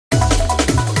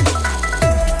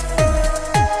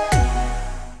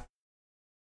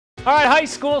All right, high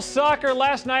school soccer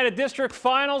last night at district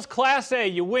finals. Class A,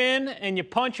 you win and you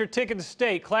punch your ticket to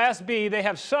state. Class B, they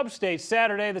have sub-state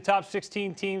Saturday. The top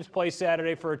 16 teams play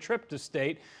Saturday for a trip to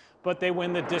state, but they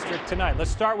win the district tonight. Let's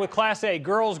start with Class A.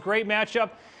 Girls, great matchup.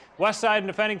 Westside and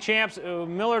defending champs,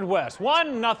 Millard West.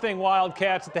 1-0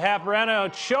 Wildcats at the half. Brenda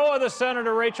Ochoa, the center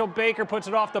to Rachel Baker, puts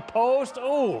it off the post.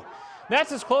 Ooh,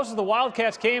 that's as close as the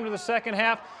Wildcats came to the second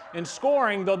half in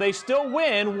scoring, though they still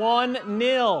win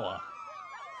 1-0.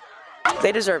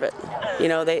 They deserve it. You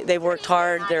know, they've worked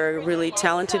hard. They're a really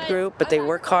talented group, but they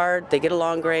work hard. They get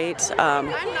along great. I'm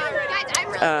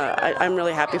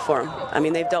really happy for them. I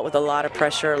mean, they've dealt with a lot of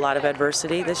pressure, a lot of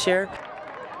adversity this year.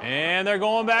 And they're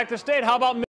going back to state. How about